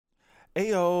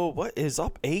Ayo, what is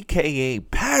up, aka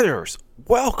Padders?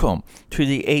 Welcome to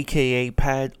the aka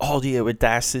Pad Audio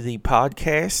Audacity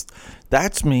podcast.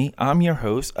 That's me. I'm your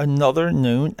host, another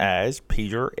known as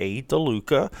Peter A.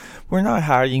 DeLuca. We're not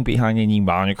hiding behind any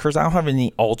monikers. I don't have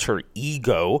any alter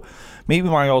ego. Maybe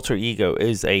my alter ego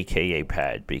is aka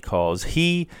Pad because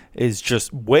he is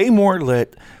just way more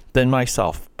lit than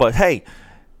myself. But hey,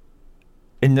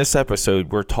 in this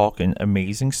episode, we're talking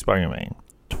Amazing Spider-Man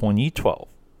 2012.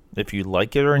 If you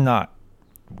like it or not,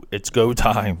 it's go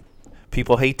time.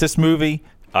 People hate this movie.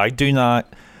 I do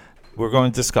not. We're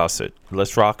going to discuss it.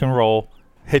 Let's rock and roll.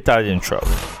 Hit that intro.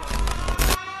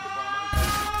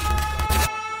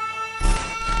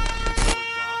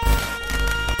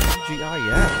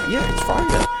 Yeah,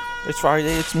 it's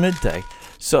Friday. It's midday.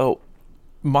 So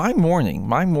my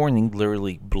morning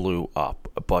literally blew up.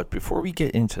 But before we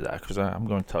get into that, because I'm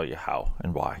going to tell you how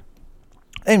and why,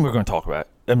 and we're going to talk about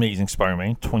Amazing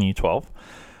Spider-Man 2012.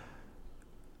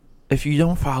 If you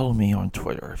don't follow me on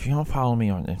Twitter, if you don't follow me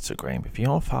on Instagram, if you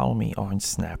don't follow me on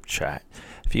Snapchat,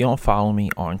 if you don't follow me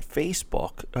on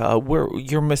Facebook,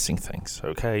 you're missing things,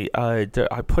 okay? I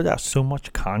put out so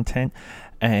much content,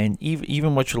 and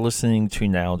even what you're listening to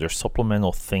now, there's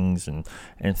supplemental things and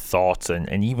thoughts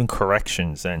and even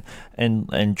corrections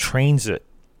and transit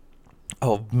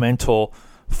of mental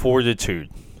fortitude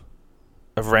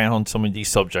around some of these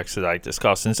subjects that I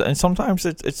discuss, and sometimes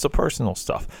it's the personal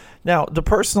stuff. Now, the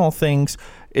personal things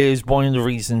is one of the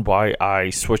reasons why I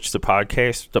switched the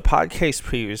podcast. The podcast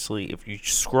previously, if you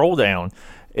scroll down,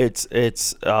 it's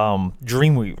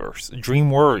Dream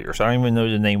Warriors. I don't even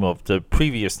know the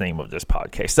previous name of this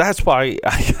podcast. That's why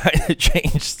I kind of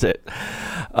changed it.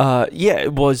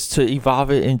 It was to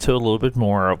evolve it into a little bit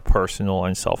more of personal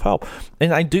and self-help.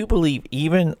 And I do believe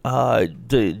even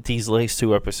these last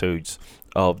two episodes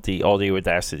of the Audio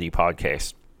Audacity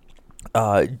podcast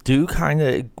do kind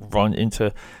of run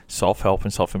into self-help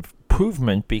and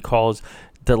self-improvement, because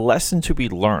the lesson to be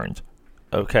learned,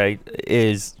 okay,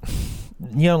 is,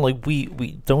 like we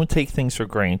don't take things for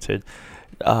granted.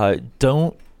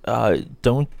 Don't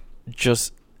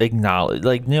just acknowledge,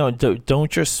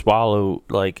 don't just swallow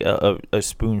like a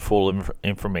spoonful of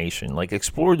information. Like,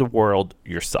 explore the world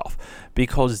yourself,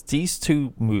 because these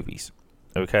two movies,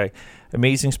 okay,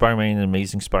 Amazing Spider-Man and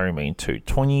Amazing Spider-Man 2,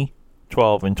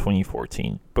 2012 and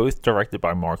 2014, both directed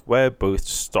by Mark Webb, both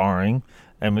starring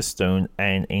Emma Stone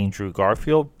and Andrew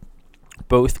Garfield,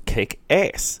 both kick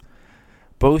ass,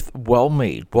 both well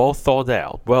made, well thought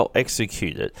out, well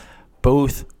executed,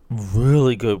 both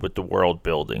really good with the world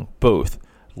building, both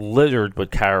littered with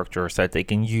characters that they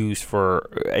can use for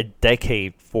a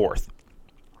decade forth.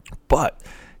 But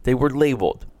they were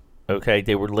labeled, okay?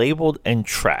 They were labeled and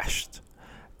trashed.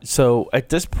 So at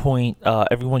this point,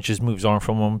 everyone just moves on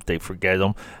from them. They forget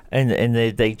them, and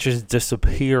they just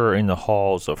disappear in the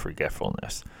halls of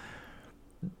forgetfulness.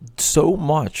 So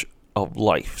much of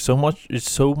life, so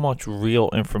much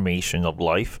real information of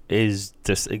life is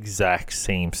this exact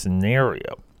same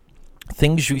scenario.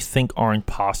 Things you think aren't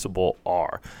possible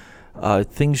are.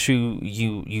 Things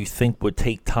you think would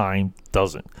take time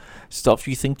doesn't. Stuff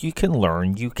you think you can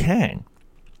learn, you can.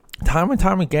 Time and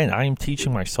time again, I am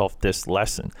teaching myself this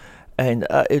lesson. And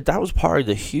that was part of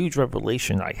the huge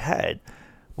revelation I had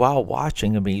while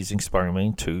watching Amazing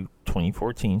Spider-Man 2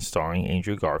 2014, starring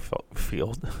Andrew Garfield,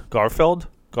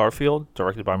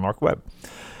 directed by Mark Webb.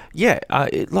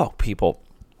 Look, people,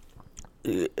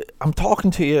 I'm talking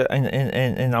to you,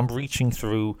 and I'm reaching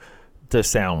through the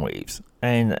sound waves.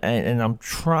 And I'm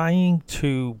trying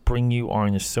to bring you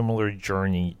on a similar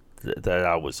journey that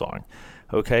I was on.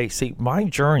 Okay, see, my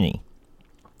journey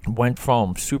went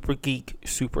from super geek,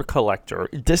 super collector.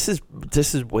 This is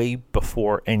way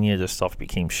before any of this stuff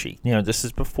became chic. This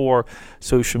is before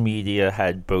social media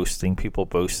had people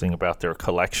boasting about their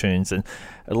collections, and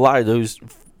a lot of those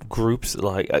groups,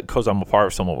 like, because I'm a part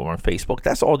of some of them on Facebook,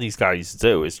 that's all these guys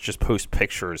do is just post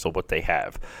pictures of what they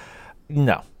have.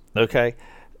 No, okay,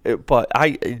 but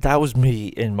that was me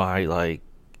in my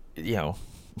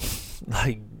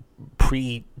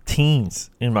pre-teens.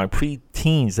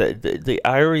 I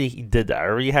already did that. I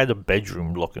already had a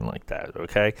bedroom looking like that,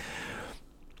 okay?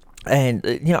 And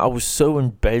I was so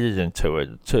embedded into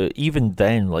it, to even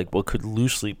then, like, what could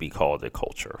loosely be called a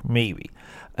culture, maybe.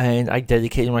 And I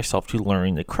dedicated myself to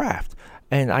learning the craft,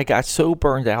 and I got so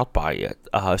burned out by it,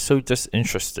 so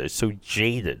disinterested, so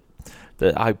jaded,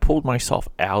 that I pulled myself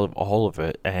out of all of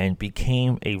it and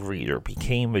became a reader,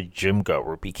 became a gym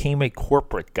goer, became a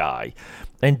corporate guy,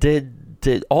 and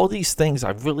did all these things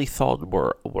I really thought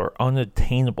were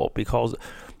unattainable, because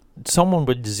someone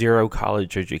with zero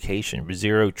college education, with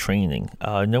zero training,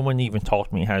 no one even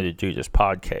taught me how to do this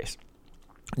podcast.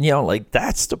 Like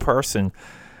that's the person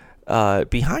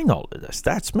behind all of this.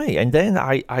 That's me. And then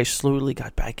I slowly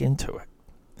got back into it.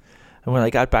 And when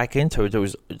I got back into it,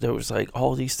 there was like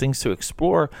all these things to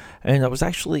explore, and I was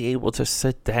actually able to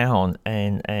sit down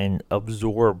and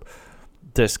absorb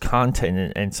this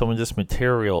content and some of this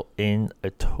material in a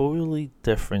totally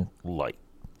different light.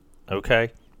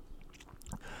 Okay?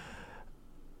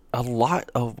 A lot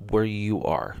of where you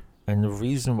are and the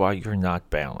reason why you're not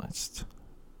balanced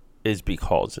is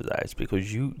because of that. It's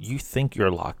because you think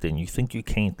you're locked in. You think you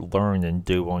can't learn and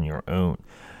do on your own.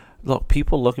 Look,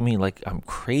 people look at me like I'm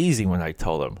crazy when I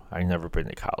tell them I've never been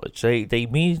to college. They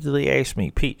immediately ask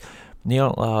me, Pete,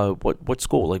 what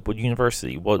school? Like, what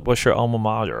university? What's your alma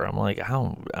mater? I'm like, I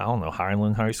don't know.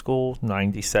 Highland High School,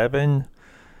 97,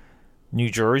 New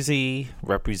Jersey,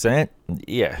 represent.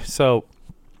 Yeah, so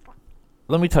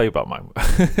let me tell you about my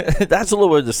that's a little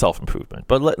bit of the self-improvement,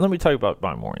 but let me tell you about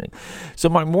my morning. So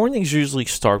my mornings usually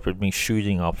start with me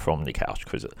shooting up from the couch,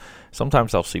 because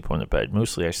sometimes I'll sleep on the bed.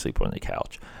 Mostly I sleep on the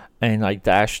couch, and I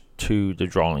dash to the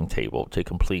drawing table to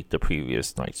complete the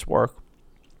previous night's work.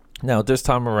 Now this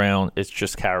time around, it's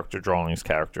just character drawings,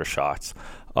 character shots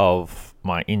of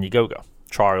my Indiegogo,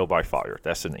 Trial by Fire.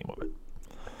 That's the name of it.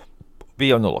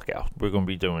 Be on the lookout. We're going to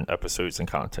be doing episodes and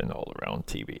content all around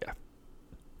TBF.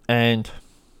 And,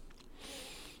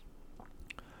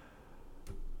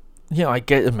 I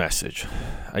get a message.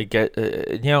 I get,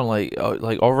 like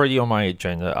already on my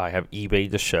agenda, I have eBay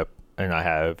to ship, and I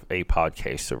have a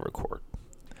podcast to record.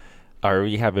 I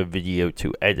already have a video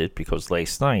to edit, because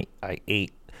last night I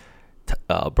ate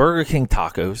Burger King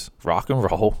tacos, rock and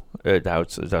roll.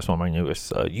 That's one of my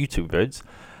newest YouTube vids.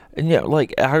 And,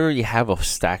 I already have a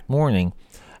stacked morning.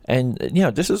 And,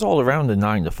 this is all around the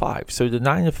 9 to 5. So the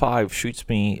 9 to 5 shoots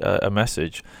me a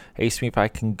message, asks me if I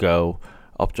can go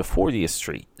up to 40th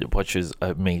Street, which is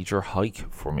a major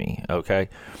hike for me, okay?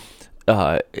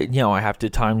 I have to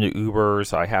time the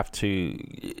Ubers. I have to,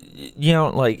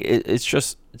 it's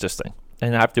just this thing.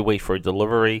 And I have to wait for a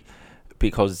delivery,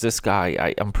 because this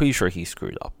guy, I'm pretty sure he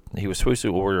screwed up. He was supposed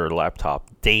to order a laptop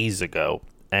days ago,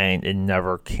 and it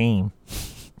never came.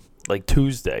 Like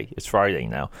Tuesday, it's Friday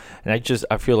now, and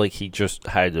I feel like he just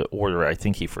had to order it. I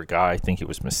think he forgot. I think he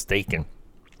was mistaken.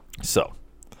 So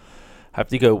I have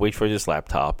to go wait for this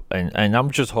laptop, and I'm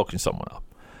just hooking someone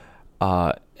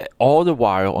up. All the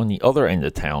while, on the other end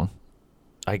of town,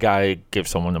 I gotta give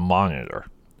someone a monitor,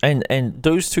 and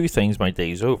those two things, my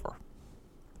day's over.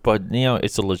 But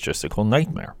it's a logistical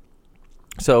nightmare.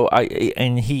 So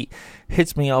he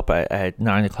hits me up at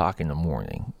 9 o'clock in the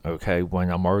morning, okay, when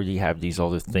I'm already have these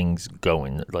other things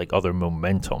going, like other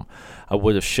momentum. I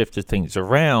would have shifted things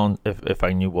around if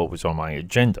I knew what was on my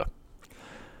agenda.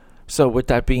 So with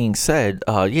that being said,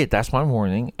 that's my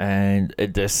morning, and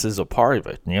this is a part of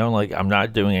it. I'm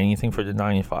not doing anything for the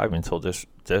 9 to 5 until this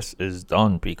is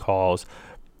done, because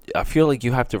I feel like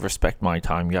you have to respect my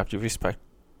time. You have to respect,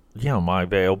 my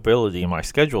availability and my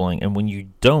scheduling, and when you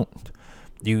don't,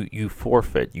 You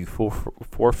forfeit. You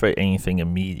forfeit anything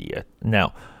immediate.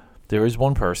 Now, there is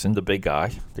one person, the big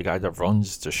guy, the guy that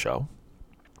runs the show.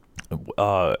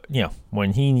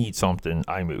 When he needs something,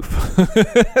 I move.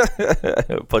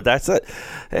 But that's it.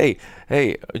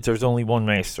 Hey, there's only one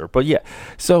master. But yeah,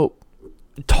 so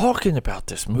talking about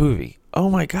this movie,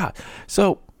 oh my God.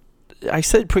 So I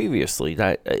said previously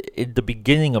that at the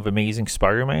beginning of Amazing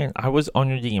Spider-Man, I was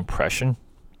under the impression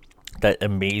that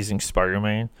Amazing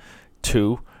Spider-Man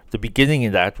 2, the beginning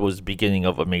of that was the beginning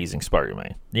of Amazing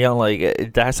Spider-Man.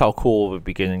 That's how cool of a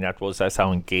beginning that was. That's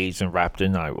how engaged and wrapped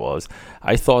in I was.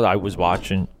 I thought I was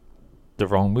watching the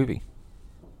wrong movie.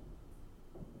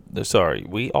 Sorry,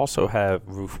 we also have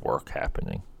roof work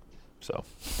happening. So,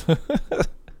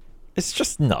 it's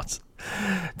just nuts.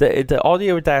 The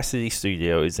Audio Audacity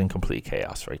studio is in complete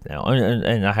chaos right now.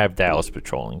 And I have Dallas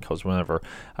patrolling, because whenever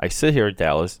I sit here,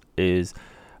 Dallas is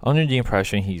under the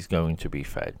impression he's going to be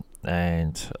fed.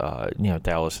 And,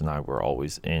 Dallas and I were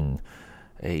always in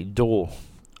a duel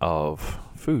of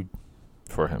food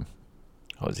for him,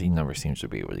 because he never seems to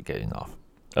be able to get enough.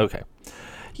 Okay.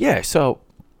 Yeah, so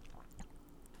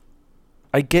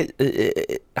I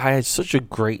had such a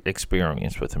great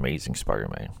experience with Amazing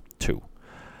Spider-Man 2.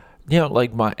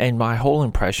 My whole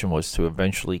impression was to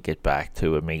eventually get back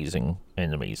to Amazing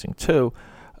and Amazing 2,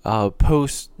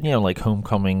 post,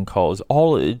 Homecoming, calls,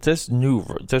 this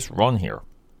run here.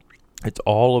 It's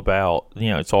all about,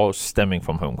 it's all stemming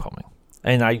from Homecoming.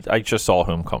 And I just saw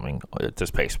Homecoming this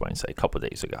past Wednesday, a couple of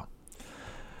days ago.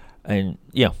 And,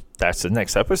 that's the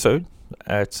next episode.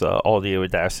 That's Audio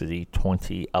Audacity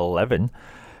 2011.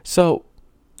 So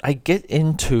I get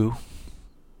into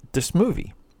this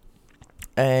movie.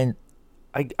 And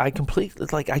I completely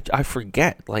like I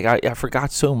forget like I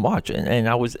forgot so much, and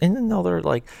I was in another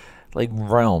like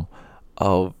realm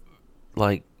of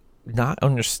like not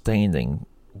understanding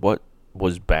what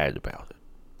was bad about it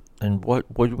and what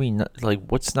do we not, like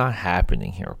what's not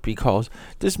happening here, because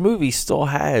this movie still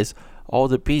has all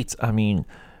the beats. I mean,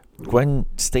 Gwen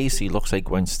Stacy looks like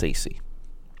Gwen Stacy.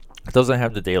 It doesn't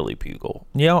have the Daily Bugle,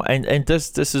 and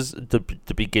this is the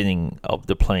beginning of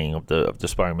the playing of the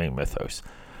Spider-Man mythos.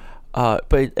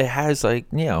 But it has like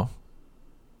it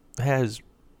has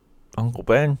Uncle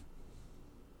Ben.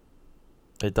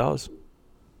 It does.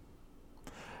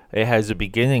 It has the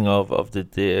beginning of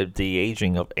the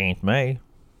aging of Aunt May,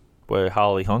 where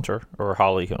Holly Hunter or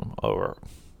Holly or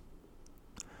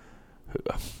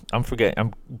I'm forgetting.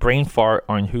 I'm brain fart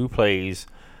on who plays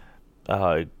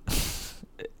Aunt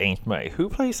May. Who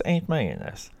plays Aunt May in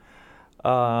this?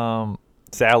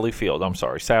 Sally Field. I'm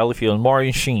sorry, Sally Field. And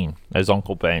Martin Sheen as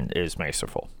Uncle Ben is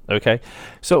masterful. Okay,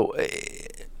 so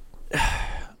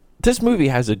this movie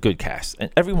has a good cast, and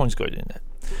everyone's good in it.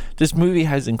 This movie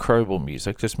has incredible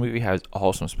music. This movie has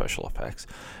awesome special effects.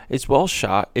 It's well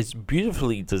shot. It's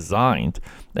beautifully designed,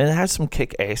 and it has some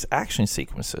kick-ass action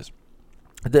sequences.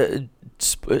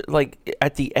 Like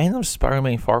at the end of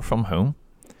Spider-Man: Far From Home,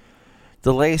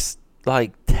 the last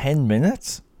like 10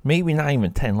 minutes, maybe not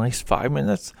even 10, last 5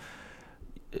 minutes,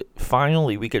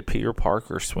 finally we get Peter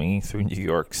Parker swinging through New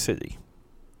York City.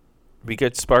 We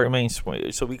get Spider-Man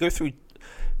swing. So we go through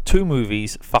 2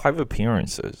 movies, 5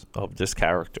 appearances of this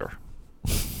character.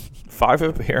 5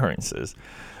 appearances.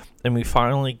 And we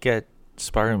finally get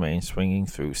Spider-Man swinging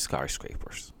through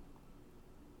skyscrapers.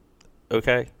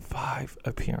 Okay? 5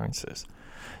 appearances.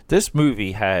 This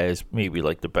movie has maybe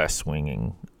like the best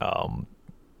swinging,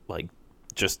 like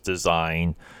just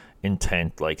design,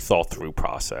 intent, like thought through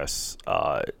process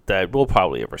that we'll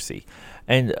probably ever see.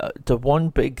 And the one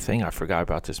big thing I forgot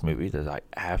about this movie that I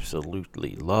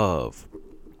absolutely love,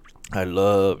 I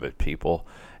love it, people,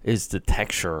 is the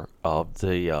texture of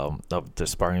the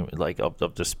Spider-Man, like of the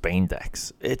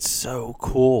spandex. It's so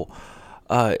cool.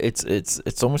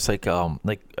 It's almost like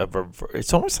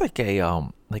it's almost like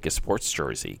a sports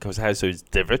jersey, because it has those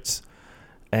divots,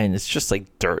 and it's just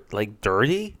like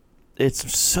dirty.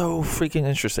 It's so freaking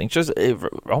interesting.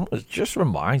 It just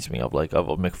reminds me of a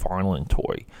McFarlane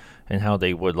toy, and how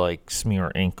they would like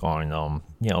smear ink on a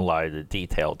lot of the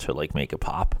detail to like make it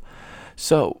pop.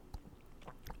 So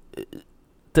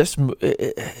this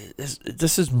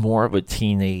is more of a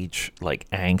teenage like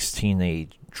angst,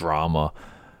 teenage drama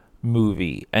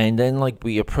movie. And then like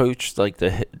we approach like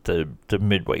the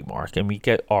midway mark, and we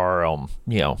get our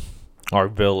our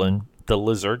villain, the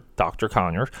Lizard, Dr.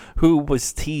 Connor, who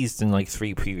was teased in like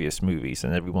 3 previous movies,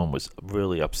 and everyone was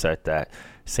really upset that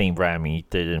Sam Raimi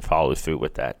didn't follow through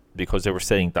with that, because they were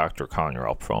setting Dr. Connor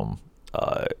up from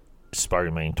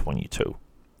Spider-Man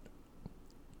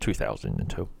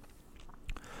 2002.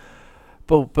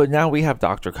 But now we have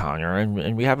Dr. Connor,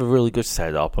 and we have a really good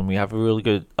setup, and we have a really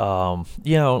good, by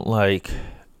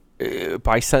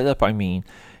setup I mean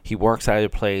he works at a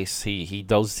place, he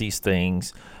does these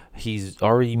things, he's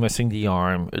already missing the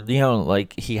arm,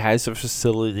 like he has the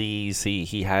facilities,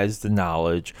 he has the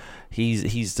knowledge,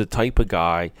 he's the type of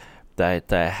guy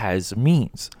that has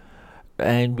means.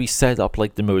 And we set up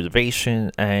like the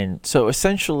motivation, and so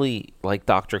essentially like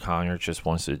Dr. Connor just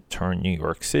wants to turn New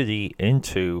York City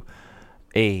into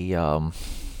a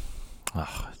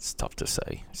it's tough to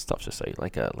say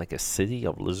like a city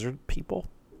of lizard people.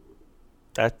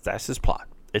 That's his plot.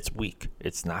 It's weak,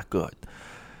 it's not good.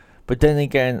 But then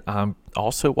again, I'm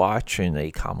also watching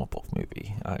a comic book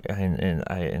movie, and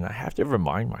I have to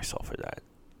remind myself of that.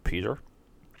 Peter,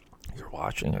 you're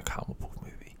watching a comic book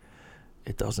movie.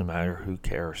 It doesn't matter who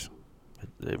cares.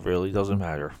 It really doesn't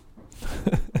matter.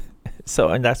 So,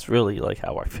 and that's really like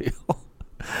how I feel.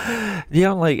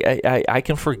 Like I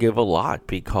can forgive a lot,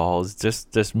 because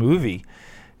this movie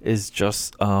is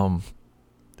just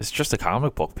it's just a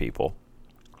comic book, people.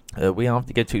 We don't have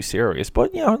to get too serious,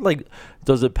 but like,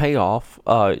 does it pay off?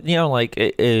 Like,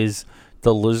 is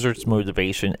the Lizard's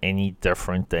motivation any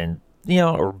different than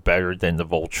or better than the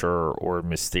Vulture or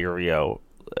Mysterio?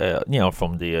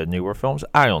 From the newer films.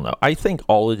 I don't know. I think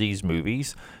all of these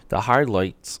movies, the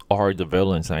highlights are the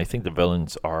villains, and I think the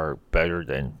villains are better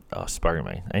than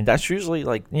Spider-Man. And that's usually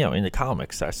like in the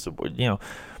comics. That's the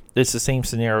it's the same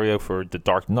scenario for The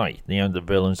Dark Knight. The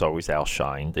villains always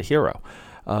outshine the hero.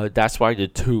 That's why the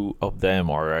 2 of them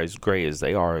are as great as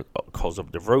they are, because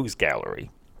of the Rogues Gallery.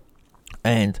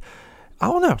 And I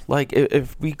don't know, like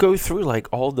if we go through like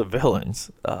all the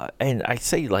villains, and I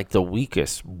say like the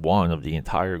weakest one of the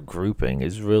entire grouping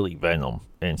is really Venom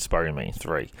in Spider-Man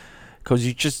 3, because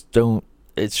you just don't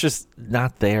it's just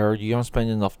not there. You don't spend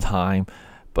enough time.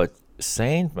 But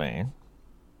Sandman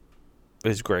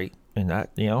is great in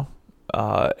that,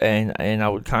 and I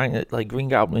would kind of like Green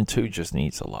Goblin 2 just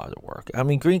needs a lot of work. I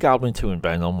mean, Green Goblin 2 and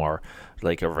Venom are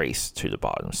like a race to the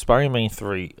bottom. Spider-Man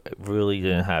 3 really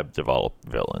didn't have developed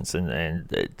villains, and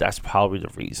that's probably the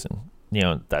reason,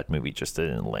 that movie just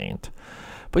didn't land.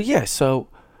 But yeah, so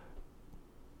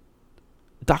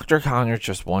Dr. Connor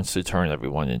just wants to turn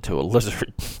everyone into a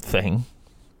lizard thing,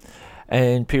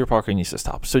 and Peter Parker needs to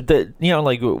stop. So that,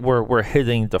 we're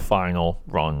hitting the final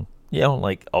run,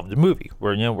 of the movie.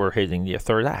 We're hitting the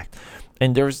third act,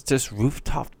 and there's this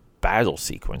rooftop battle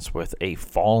sequence with a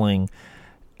falling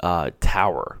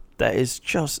tower that is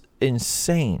just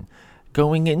insane.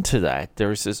 Going into that,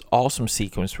 there's this awesome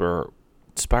sequence where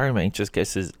Spider-Man just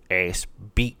gets his ass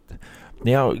beat.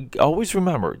 Now, always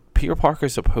remember, Peter Parker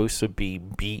is supposed to be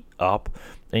beat up,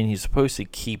 and he's supposed to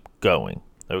keep going,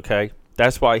 okay?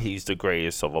 That's why he's the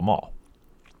greatest of them all.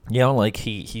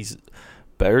 He's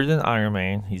better than Iron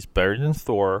Man, he's better than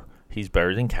Thor, he's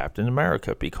better than Captain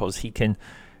America, because he can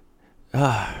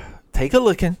take a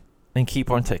licking and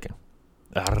keep on ticking.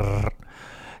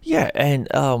 Yeah, and,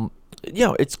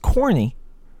 it's corny.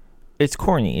 It's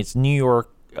corny. It's New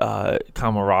York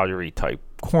camaraderie type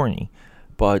corny.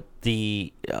 But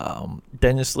the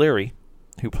Dennis Leary,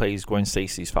 who plays Gwen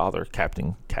Stacy's father,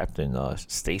 Captain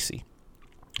Stacy,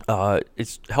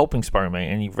 is helping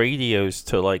Spider-Man, and he radios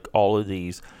to like all of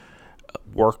these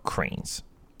work cranes,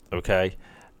 okay?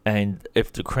 And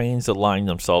if the cranes align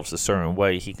themselves a certain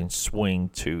way, he can swing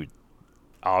to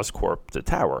Oscorp, the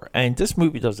tower. And this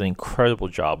movie does an incredible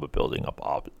job of building up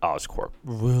Oscorp,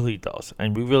 really does.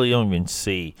 And we really don't even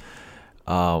see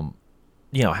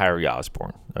Harry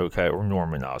Osborn, okay, or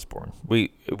Norman Osborn.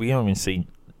 We don't even see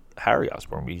Harry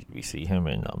Osborn. We see him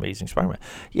in Amazing Spider-Man.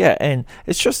 Yeah, and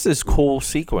it's just this cool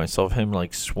sequence of him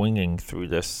like swinging through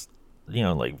this,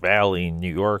 valley in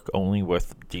New York, only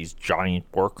with these giant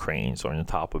work cranes on the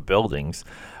top of buildings,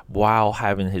 while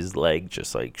having his leg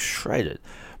just like shredded.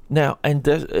 Now, and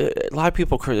a lot of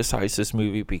people criticize this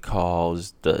movie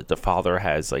because the father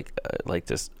has like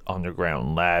this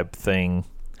underground lab thing.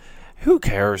 Who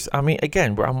cares? I mean,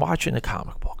 again, I'm watching a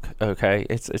comic book, okay?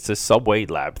 It's a subway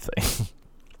lab thing.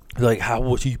 Like, how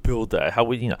would he build that? How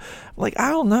would Like, I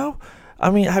don't know.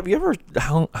 I mean, have you ever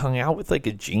hung out with like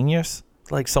a genius,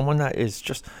 like someone that is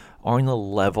just on a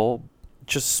level,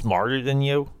 just smarter than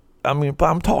you? I mean, but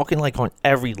I'm talking like on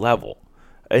every level,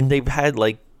 and they've had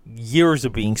like years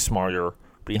of being smarter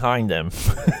behind them,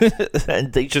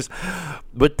 and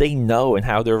but they know, and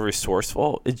how they're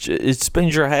resourceful. It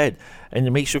spins your head, and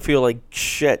it makes you feel like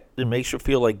shit. It makes you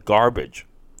feel like garbage.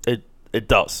 It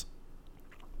does.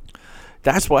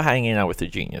 That's what hanging out with a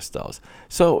genius does.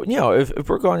 So, if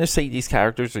we're going to say these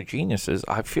characters are geniuses,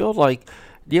 I feel like,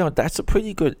 that's a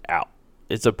pretty good out.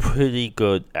 It's a pretty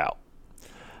good out.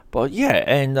 But yeah,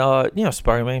 and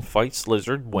Spider-Man fights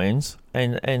Lizard, wins,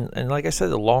 and like I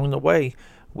said, along the way,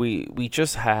 we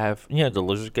just have, the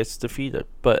Lizard gets defeated,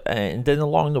 and then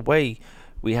along the way,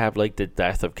 we have like the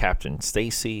death of Captain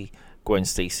Stacy, Gwen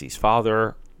Stacy's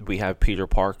father. We have Peter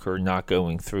Parker not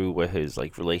going through with his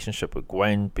like relationship with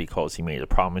Gwen because he made a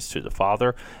promise to the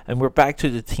father, and we're back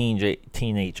to the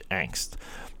teenage angst.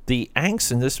 The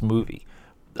angst in this movie,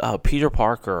 Peter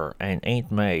Parker and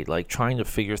Aunt May like trying to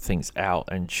figure things out,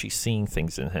 and she's seeing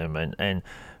things in him, and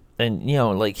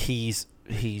like he's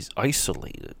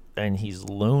isolated, and he's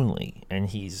lonely, and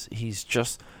he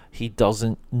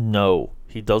doesn't know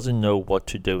what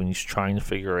to do, and he's trying to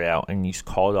figure it out, and he's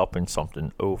caught up in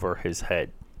something over his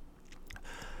head.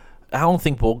 I don't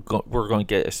think we're going to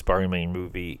get a Spider-Man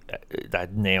movie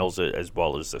that nails it as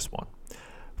well as this one.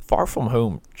 Far From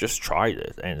Home just tried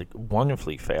it and it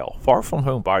wonderfully failed. Far From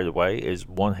Home, by the way, is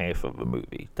one half of a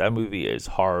movie. That movie is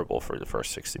horrible for the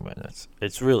first 60 minutes.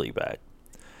 It's really bad.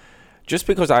 Just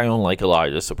because I don't like a lot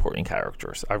of the supporting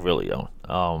characters. I really don't.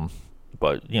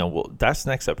 But, that's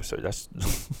next episode. That's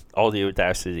All the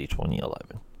Audacity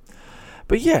 2011.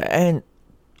 But yeah, and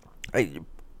I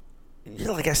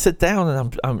sit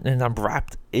down and I'm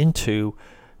wrapped into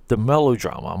the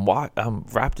melodrama. I'm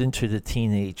wrapped into the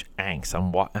teenage angst.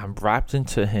 I'm wrapped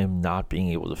into him not being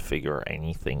able to figure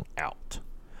anything out.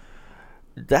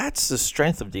 That's the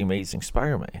strength of the Amazing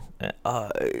Spider-Man.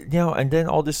 And then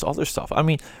all this other stuff. I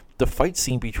mean, the fight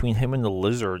scene between him and the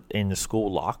Lizard in the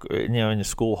school in the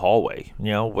school hallway,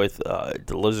 with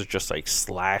the Lizard just like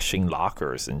slashing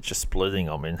lockers and just splitting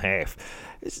them in half.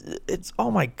 It's oh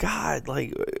my God,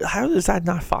 like how does that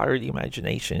not fire the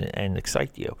imagination and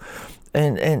excite you?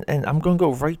 And I'm going to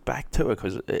go right back to it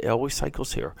because it always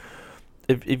cycles here.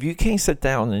 If you can't sit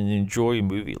down and enjoy a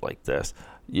movie like this,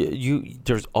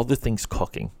 there's other things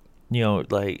cooking,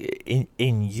 like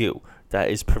in you that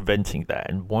is preventing that.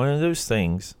 And one of those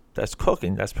things that's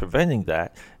cooking, that's preventing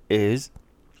that, is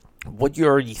what you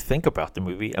already think about the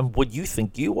movie and what you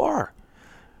think you are.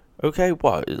 Okay,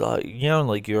 what,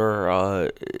 like you're all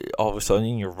of a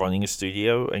sudden you're running a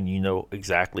studio and you know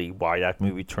exactly why that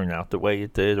movie turned out the way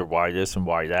it did, or why this and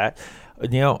why that,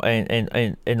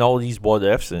 and all these what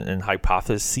ifs and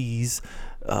hypotheses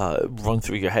run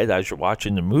through your head as you're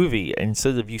watching the movie,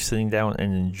 instead of you sitting down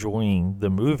and enjoying the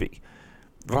movie.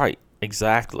 Right,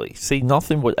 exactly. See,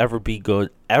 nothing would ever be good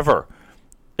ever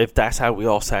if that's how we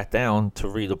all sat down to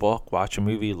read a book, watch a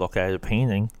movie, look at a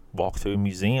painting, walk through a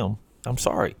museum. I'm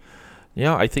sorry.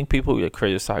 I think people that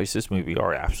criticize this movie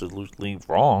are absolutely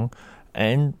wrong,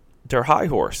 and they're high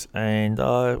horse, and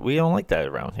we don't like that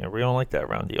around here. We don't like that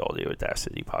around the Audio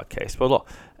Audacity podcast. But look,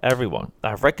 everyone,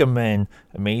 I recommend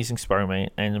Amazing Spider-Man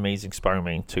and Amazing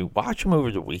Spider-Man 2. Watch them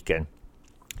over the weekend.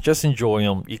 Just enjoy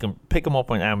them. You can pick them up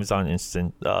on Amazon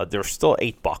Instant. They're still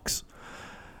 $8.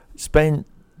 Spend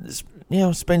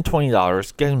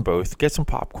 $20, get them both, get some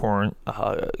popcorn,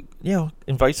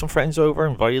 invite some friends over,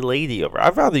 invite a lady over.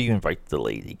 I'd rather you invite the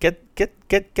lady. Get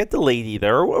the lady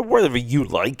there, or whatever you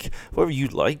like,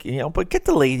 but get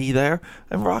the lady there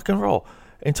and rock and roll.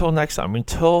 Until next time,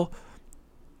 until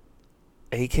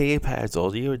AKA Pads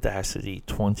Audio Audacity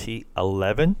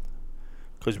 2011,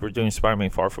 because we're doing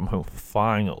Spider-Man Far From Home,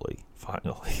 finally,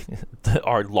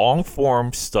 our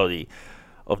long-form study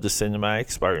of the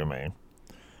cinematic Spider-Man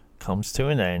comes to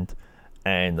an end,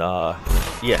 and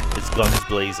it's guns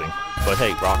blazing. But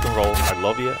hey, rock and roll, I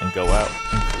love you, and go out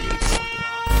and create.